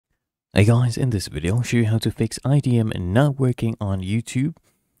Hey guys, in this video I'll show you how to fix IDM not working on YouTube.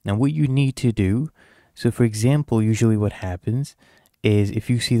 Now what you need to do, so for example, usually what happens is if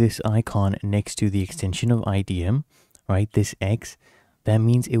you see this icon next to the extension of IDM, right, this X, that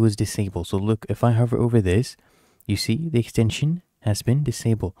means it was disabled. So look, if I hover over this, you see the extension has been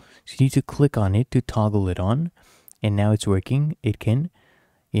disabled. So you need to click on it to toggle it on, and now it's working. It can,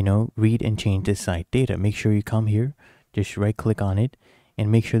 read and change the site data. Make sure you come here, just right click on it, and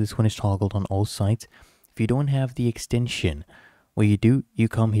make sure this one is toggled on all sites. If you don't have the extension, what you do, you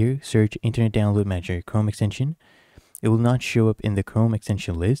come here, search Internet Download Manager Chrome extension. It will not show up in the Chrome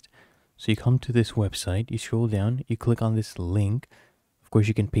extension list. So you come to this website, you scroll down, you click on this link. Of course,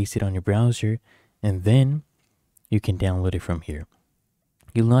 you can paste it on your browser, and then you can download it from here.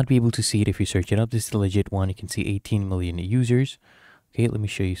 You'll not be able to see it if you search it up. This is the legit one. You can see 18 million users. Okay, let me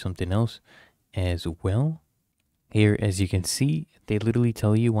show you something else as well. Here, as you can see, they literally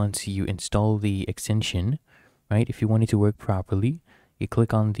tell you once you install the extension, right? If you want it to work properly, you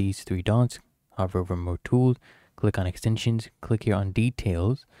click on these three dots, hover over More Tools, click on Extensions, click here on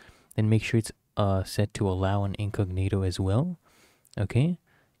Details, then make sure it's set to allow an incognito as well. Okay,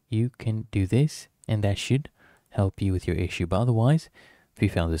 you can do this, and that should help you with your issue. But otherwise, if you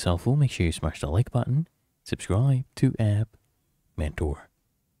found this helpful, make sure you smash the like button, subscribe to App Mentor.